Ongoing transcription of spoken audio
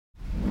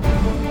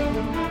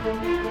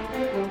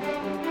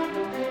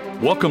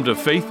Welcome to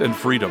Faith and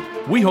Freedom.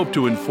 We hope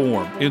to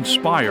inform,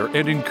 inspire,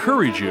 and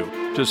encourage you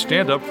to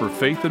stand up for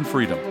faith and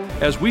freedom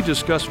as we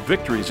discuss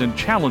victories and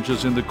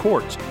challenges in the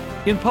courts,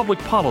 in public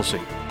policy,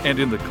 and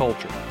in the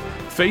culture.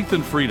 Faith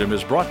and Freedom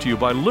is brought to you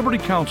by Liberty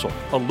Counsel,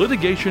 a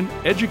litigation,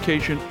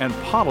 education, and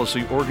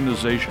policy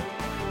organization.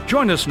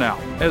 Join us now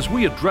as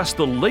we address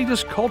the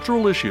latest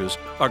cultural issues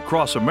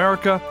across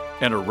America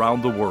and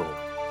around the world.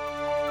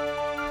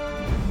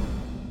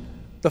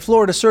 The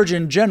Florida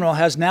Surgeon General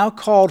has now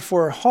called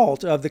for a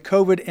halt of the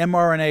COVID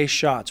mRNA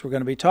shots. We're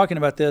going to be talking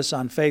about this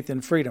on Faith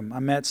and Freedom.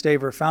 I'm Matt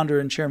Staver, founder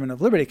and chairman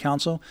of Liberty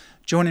Counsel.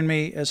 Joining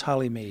me is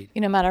Holly Mead.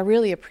 You know, Matt, I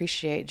really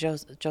appreciate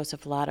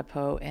Joseph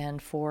Ladapo and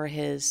for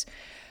his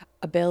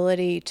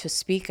ability to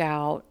speak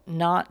out,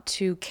 not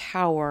to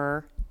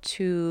cower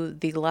to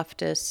the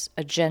leftist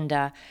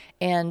agenda,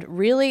 and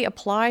really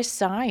apply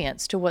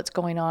science to what's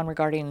going on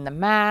regarding the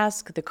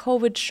mask, the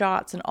COVID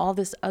shots, and all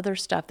this other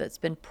stuff that's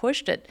been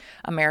pushed at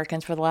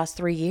Americans for the last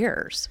 3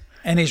 years.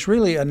 And he's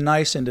really a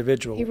nice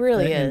individual. He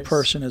really is. In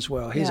person as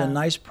well. He's a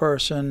nice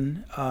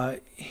person.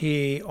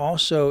 He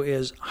also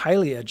is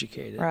highly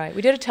educated. Right.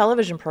 We did a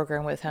television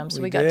program with him,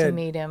 so we got to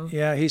meet him.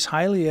 Yeah, he's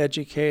highly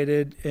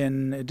educated.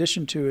 In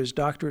addition to his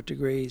doctorate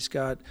degree, he's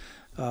got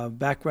a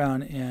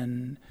background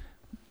in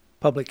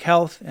public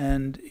health,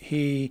 and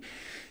he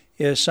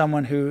is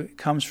someone who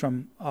comes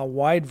from a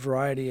wide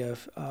variety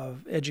of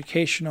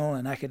educational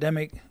and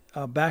academic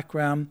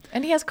background.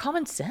 And he has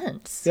common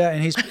sense. Yeah,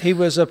 and he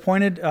was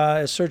appointed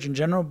as Surgeon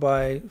General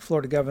by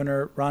Florida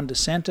Governor Ron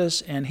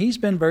DeSantis, and he's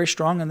been very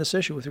strong on this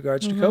issue with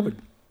regards to COVID.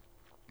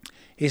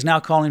 He's now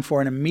calling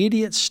for an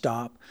immediate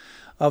stop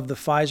of the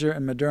Pfizer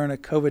and Moderna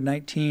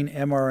COVID-19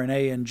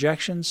 mRNA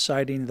injections,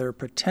 citing their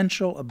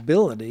potential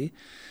ability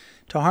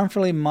to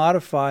harmfully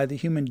modify the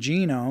human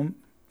genome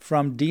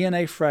from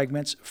DNA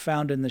fragments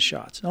found in the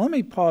shots. Now, let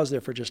me pause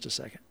there for just a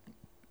second.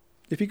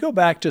 If you go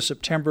back to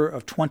September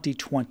of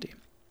 2020,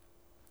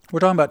 we're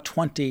talking about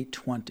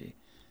 2020.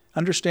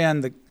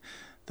 Understand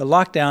the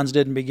lockdowns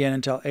didn't begin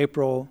until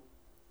April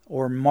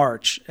or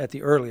March at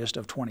the earliest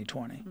of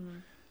 2020.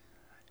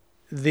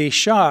 The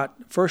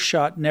first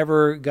shot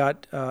never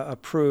got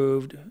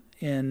approved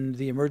in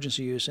the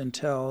emergency use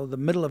until the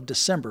middle of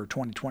December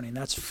 2020, and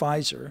that's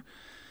Pfizer.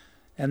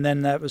 And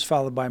then that was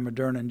followed by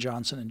Moderna and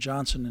Johnson &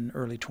 Johnson in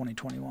early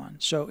 2021.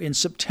 So in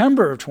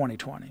September of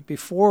 2020,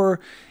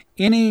 before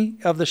any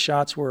of the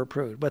shots were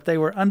approved, but they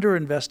were under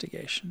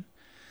investigation,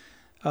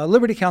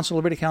 Liberty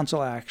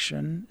Counsel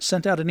Action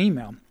sent out an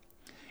email.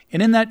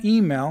 And in that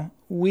email,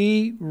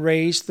 we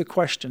raised the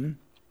question.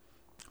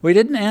 We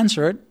didn't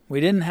answer it.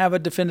 We didn't have a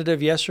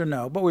definitive yes or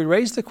no, but we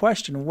raised the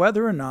question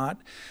whether or not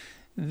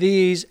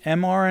these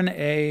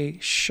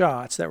mRNA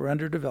shots that were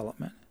under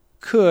development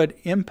could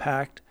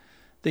impact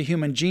the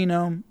human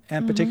genome,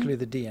 and particularly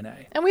the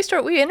DNA. And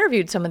we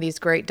interviewed some of these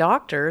great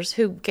doctors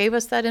who gave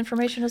us that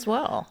information as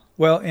well.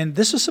 Well, and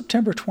this is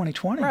September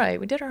 2020. Right,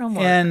 we did our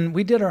homework. And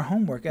we did our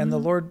homework, and the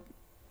Lord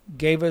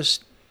gave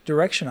us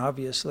direction,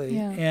 obviously.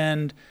 Yeah.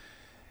 And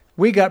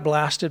we got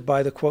blasted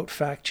by the, quote,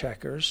 fact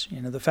checkers.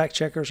 You know, the fact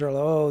checkers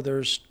are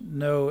there's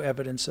no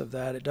evidence of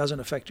that. It doesn't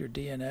affect your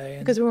DNA.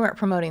 Because we weren't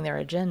promoting their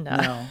agenda.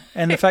 No.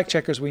 And the fact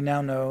checkers, we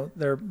now know,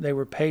 they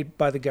were paid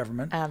by the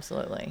government.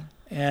 Absolutely.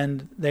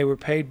 And they were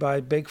paid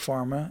by Big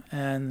Pharma,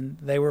 and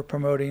they were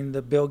promoting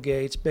the Bill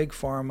Gates, Big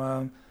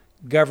Pharma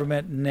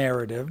government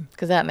narrative.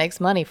 Because that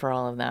makes money for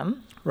all of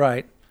them.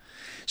 Right.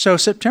 So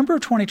September of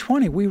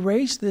 2020, we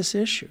raised this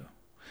issue.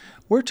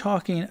 We're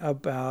talking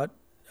about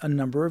a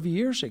number of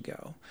years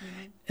ago.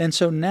 And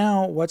so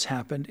now what's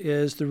happened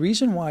is the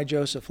reason why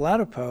Joseph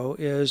Ladapo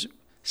is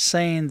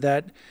saying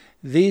that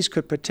these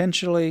could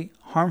potentially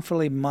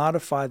harmfully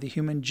modify the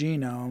human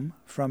genome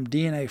from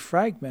DNA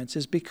fragments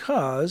is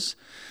because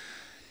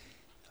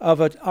of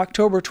an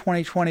October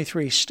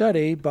 2023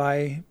 study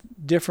by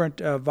different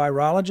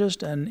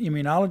virologists and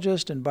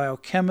immunologists and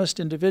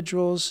biochemist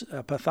individuals,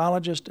 a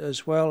pathologist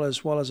as well as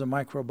a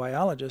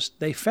microbiologist.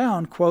 They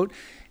found, quote,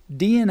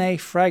 DNA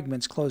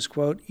fragments, close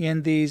quote,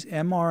 in these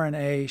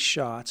mRNA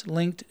shots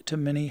linked to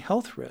many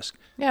health risks.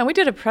 Yeah, we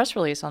did a press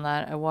release on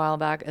that a while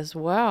back as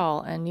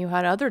well, and you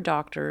had other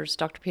doctors.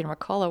 Dr. Peter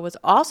McCullough was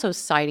also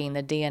citing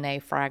the DNA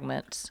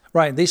fragments.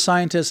 Right. These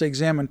scientists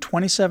examined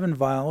 27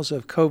 vials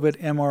of COVID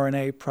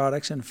mRNA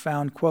products and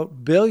found,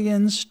 quote,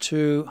 billions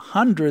to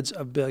hundreds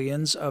of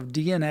billions of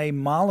DNA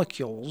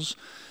molecules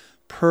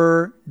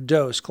per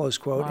dose, close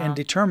quote, and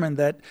determined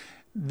that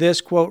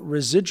this, quote,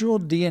 residual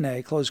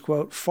DNA, close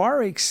quote,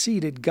 far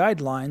exceeded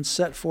guidelines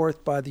set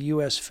forth by the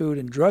U.S. Food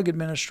and Drug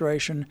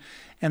Administration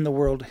and the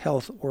World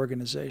Health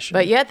Organization.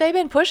 But yet they've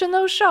been pushing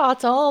those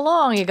shots all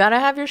along. You got to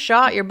have your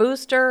shot, your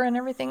booster, and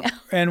everything else.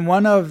 And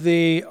one of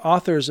the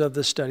authors of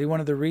the study, one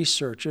of the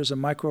researchers, a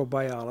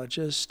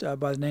microbiologist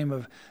by the name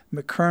of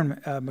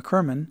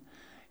McCorman,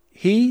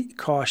 he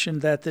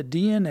cautioned that the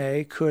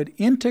DNA could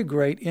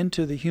integrate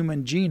into the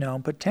human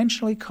genome,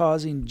 potentially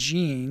causing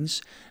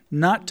genes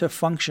not to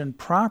function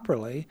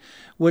properly,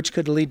 which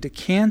could lead to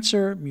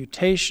cancer,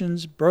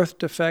 mutations, birth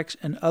defects,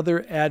 and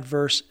other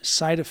adverse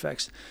side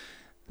effects.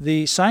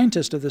 The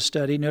scientist of the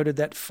study noted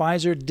that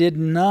Pfizer did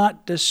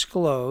not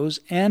disclose,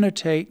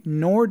 annotate,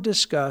 nor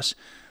discuss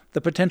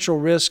the potential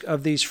risk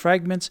of these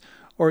fragments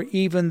or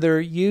even their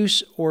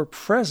use or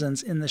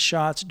presence in the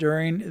shots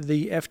during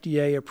the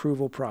FDA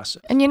approval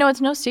process. And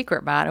it's no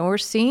secret, Matt, and we're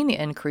seeing the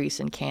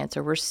increase in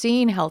cancer. We're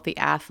seeing healthy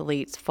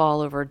athletes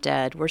fall over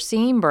dead. We're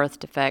seeing birth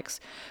defects.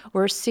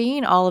 We're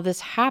seeing all of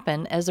this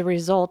happen as a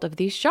result of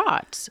these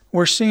shots.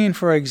 We're seeing,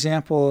 for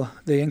example,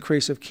 the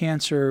increase of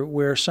cancer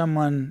where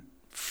someone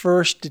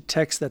first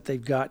detects that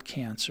they've got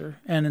cancer,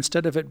 and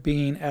instead of it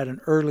being at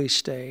an early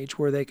stage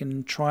where they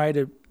can try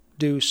to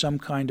do some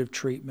kind of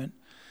treatment,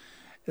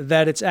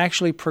 that it's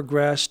actually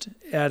progressed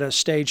at a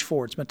stage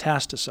 4. It's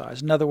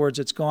metastasized. In other words,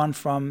 it's gone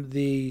from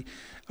the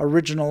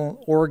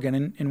original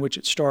organ in which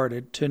it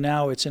started to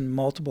now it's in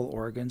multiple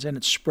organs, and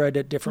it's spread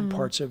at different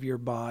parts of your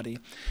body.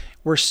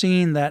 We're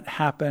seeing that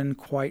happen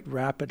quite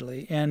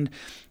rapidly. And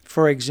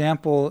for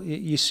example,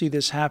 you see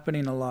this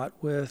happening a lot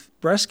with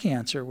breast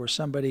cancer, where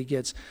somebody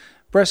gets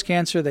breast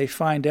cancer, they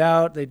find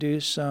out, they do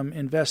some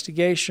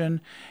investigation,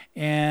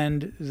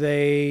 and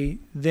they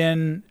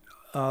then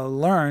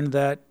learn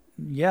that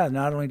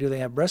not only do they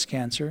have breast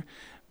cancer,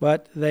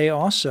 but they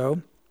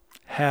also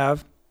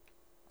have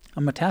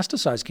a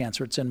metastasized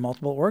cancer. It's in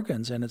multiple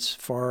organs, and it's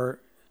far,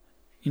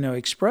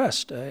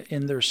 expressed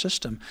in their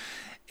system.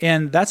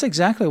 And that's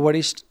exactly what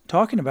he's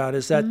talking about,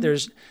 is that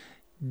there's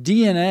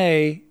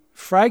DNA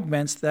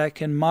fragments that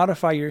can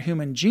modify your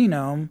human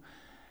genome,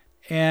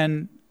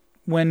 and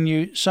when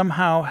you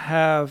somehow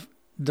have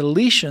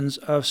deletions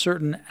of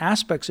certain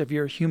aspects of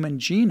your human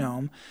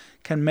genome,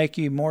 can make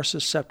you more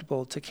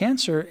susceptible to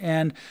cancer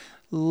and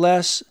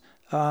less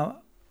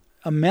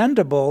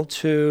amendable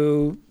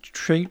to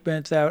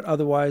treatment that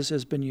otherwise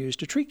has been used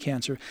to treat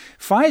cancer.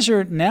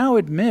 Pfizer now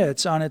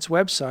admits on its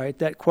website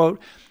that, quote,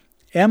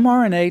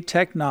 mRNA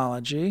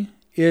technology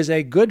is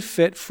a good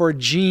fit for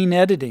gene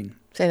editing.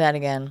 Say that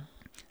again.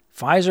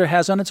 Pfizer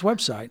has on its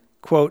website,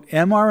 quote,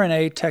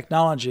 mRNA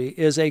technology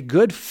is a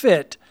good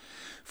fit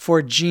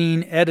for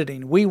gene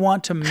editing. We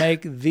want to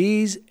make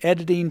these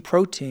editing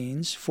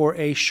proteins for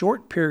a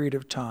short period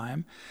of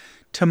time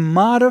to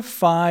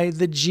modify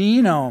the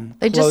genome.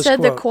 They just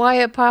said the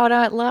quiet part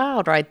out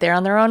loud right there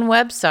on their own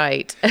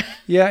website.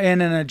 Yeah,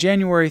 and in a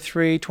January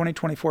 3,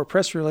 2024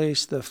 press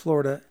release, the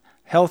Florida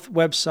Health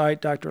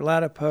website, Dr.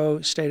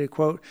 Ladapo, stated,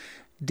 quote,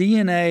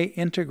 DNA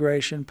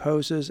integration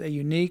poses a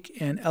unique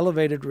and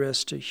elevated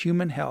risk to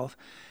human health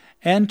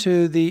and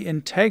to the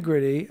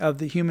integrity of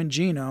the human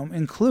genome,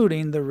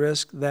 including the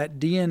risk that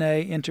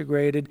DNA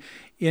integrated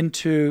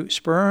into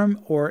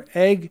sperm or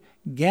egg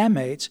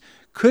gametes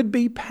could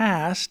be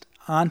passed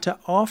onto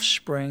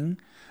offspring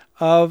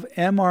of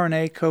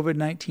mRNA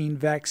COVID-19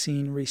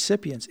 vaccine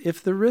recipients.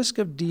 If the risk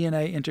of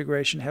DNA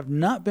integration have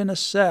not been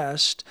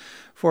assessed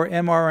for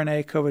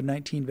mRNA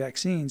COVID-19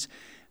 vaccines,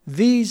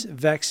 these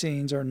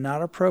vaccines are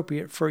not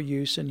appropriate for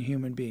use in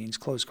human beings,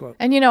 close quote.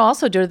 And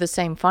also due to the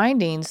same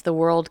findings, the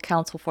World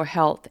Council for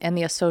Health and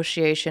the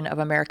Association of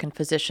American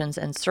Physicians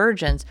and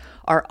Surgeons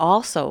are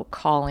also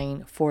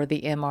calling for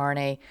the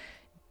mRNA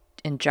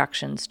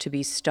injections to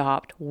be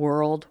stopped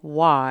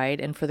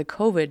worldwide and for the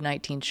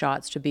COVID-19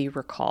 shots to be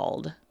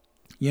recalled.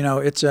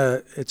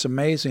 It's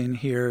amazing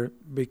here,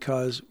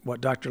 because what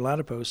Dr.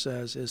 Ladapo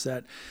says is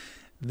that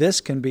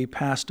this can be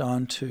passed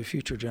on to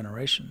future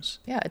generations.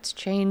 Yeah, it's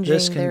changing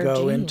this can their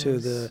go genes. into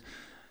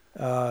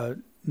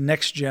the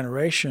next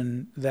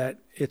generation, that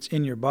it's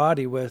in your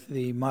body with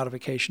the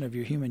modification of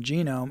your human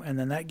genome, and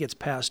then that gets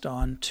passed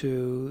on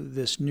to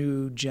this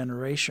new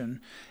generation.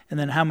 And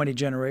then how many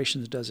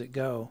generations does it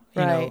go?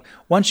 Right.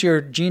 Once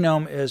your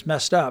genome is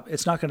messed up,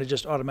 it's not going to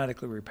just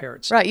automatically repair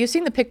itself. Right. You've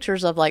seen the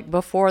pictures of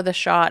before the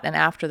shot and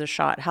after the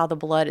shot, how the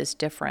blood is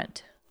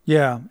different.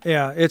 Yeah.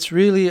 It's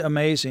really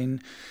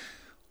amazing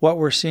what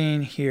we're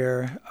seeing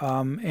here.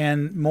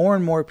 And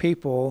more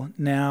people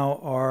now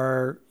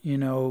are,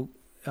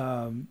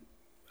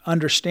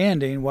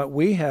 understanding what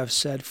we have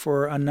said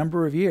for a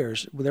number of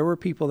years. There were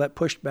people that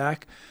pushed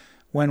back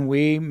when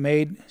we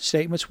made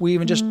statements. We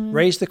even just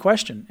raised the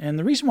question. And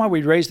the reason why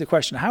we raised the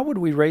question, how would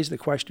we raise the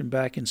question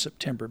back in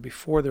September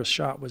before the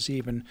shot was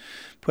even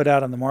put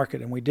out on the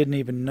market and we didn't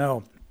even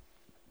know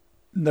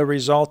the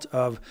result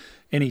of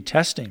any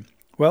testing?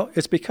 Well,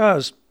 it's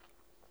because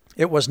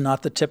it was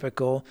not the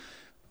typical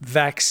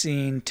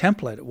vaccine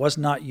template. It was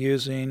not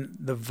using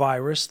the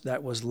virus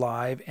that was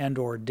live and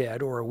or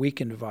dead or a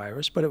weakened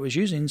virus, but it was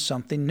using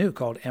something new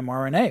called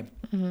mRNA.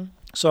 Mm-hmm.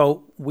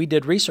 So we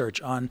did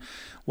research on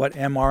what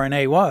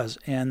mRNA was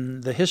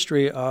and the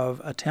history of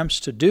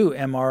attempts to do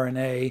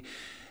mRNA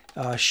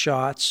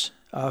shots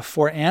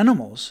for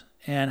animals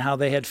and how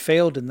they had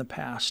failed in the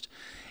past.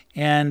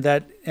 And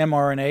that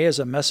mRNA is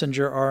a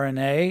messenger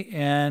RNA,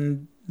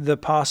 and the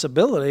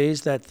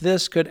possibilities that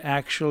this could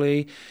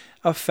actually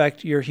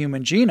affect your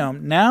human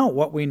genome. Now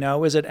what we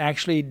know is it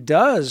actually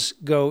does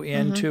go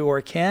into or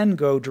can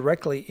go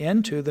directly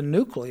into the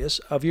nucleus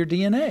of your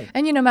DNA.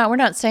 And Matt, we're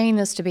not saying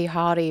this to be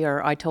haughty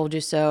or I told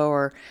you so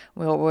or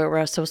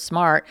we're so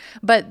smart,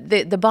 but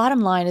the bottom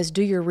line is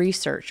do your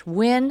research.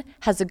 When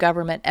has the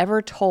government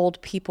ever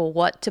told people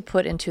what to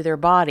put into their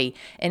body?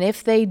 And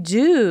if they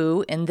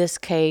do, in this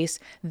case,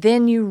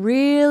 then you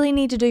really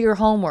need to do your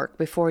homework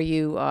before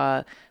you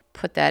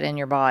put that in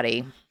your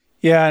body.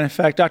 Yeah, and in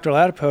fact, Dr.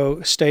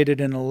 Ladapo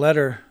stated in a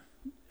letter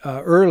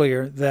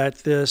earlier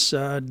that this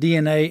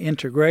DNA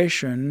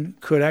integration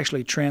could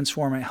actually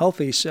transform a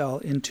healthy cell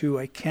into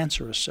a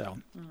cancerous cell.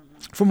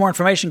 For more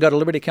information, go to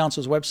Liberty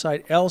Counsel's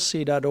website,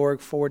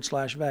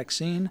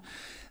 lc.org/vaccine.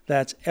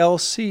 That's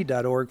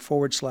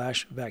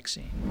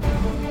lc.org/vaccine.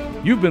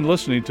 You've been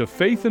listening to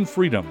Faith and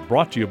Freedom,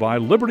 brought to you by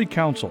Liberty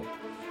Counsel.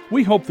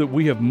 We hope that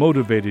we have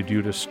motivated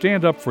you to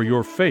stand up for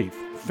your faith,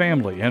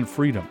 family, and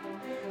freedom.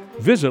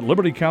 Visit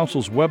Liberty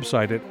Counsel's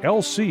website at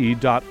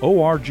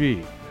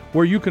lc.org,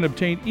 where you can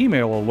obtain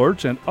email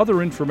alerts and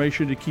other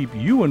information to keep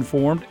you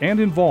informed and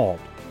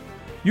involved.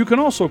 You can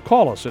also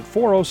call us at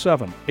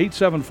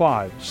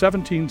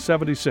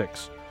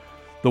 407-875-1776.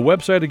 The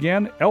website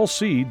again,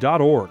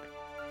 lc.org.